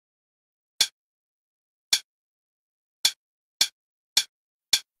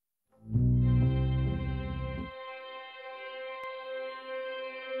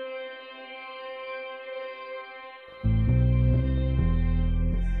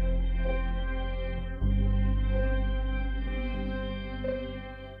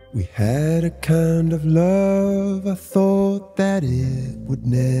We had a kind of love, I thought that it would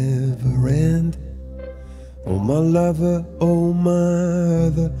never end. Oh my lover, oh my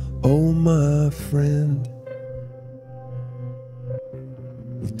other, oh my friend.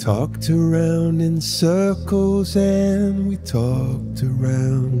 We talked around in circles and we talked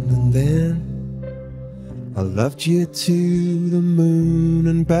around, and then I loved you to the moon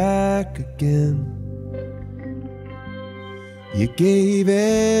and back again. You gave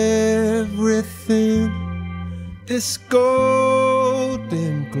everything this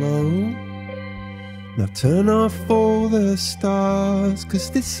golden glow. Now turn off all the stars, 'cause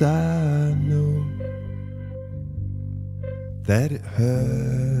this I know, that it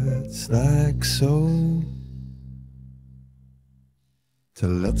hurts like so to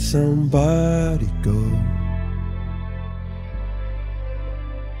let somebody go.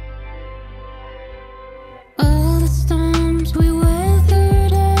 All the storms we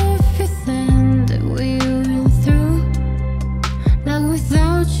weathered, everything that we went through, like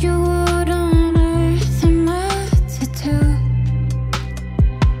without you, what on earth am I to do?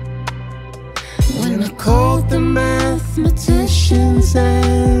 When I called the mathematicians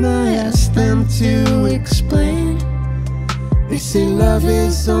and I asked them to explain, they say love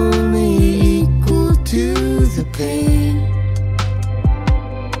is only equal to the pain.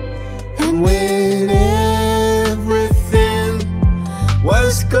 And when everything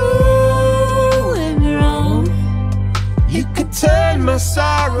was going wrong, you could turn my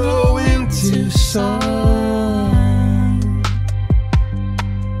sorrow into song.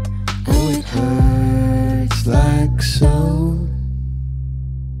 Oh, it hurts like so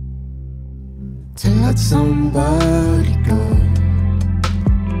to let somebody go.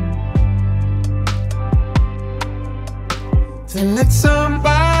 To let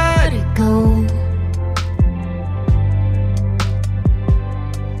somebody go.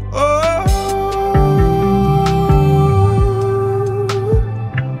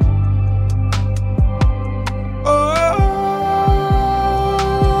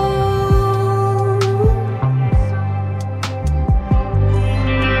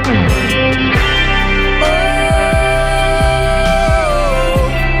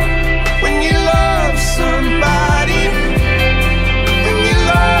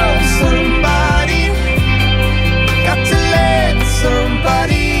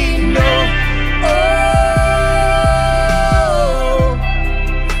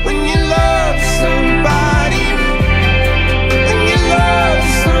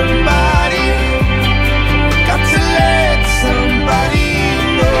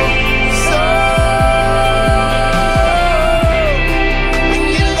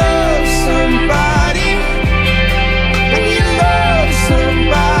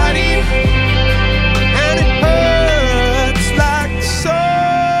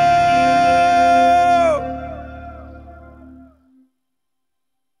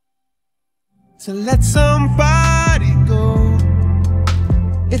 To let somebody go,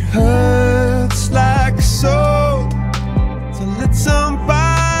 it hurts like so. To let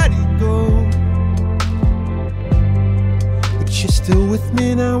somebody go, but you're still with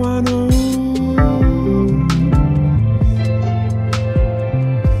me now, I know.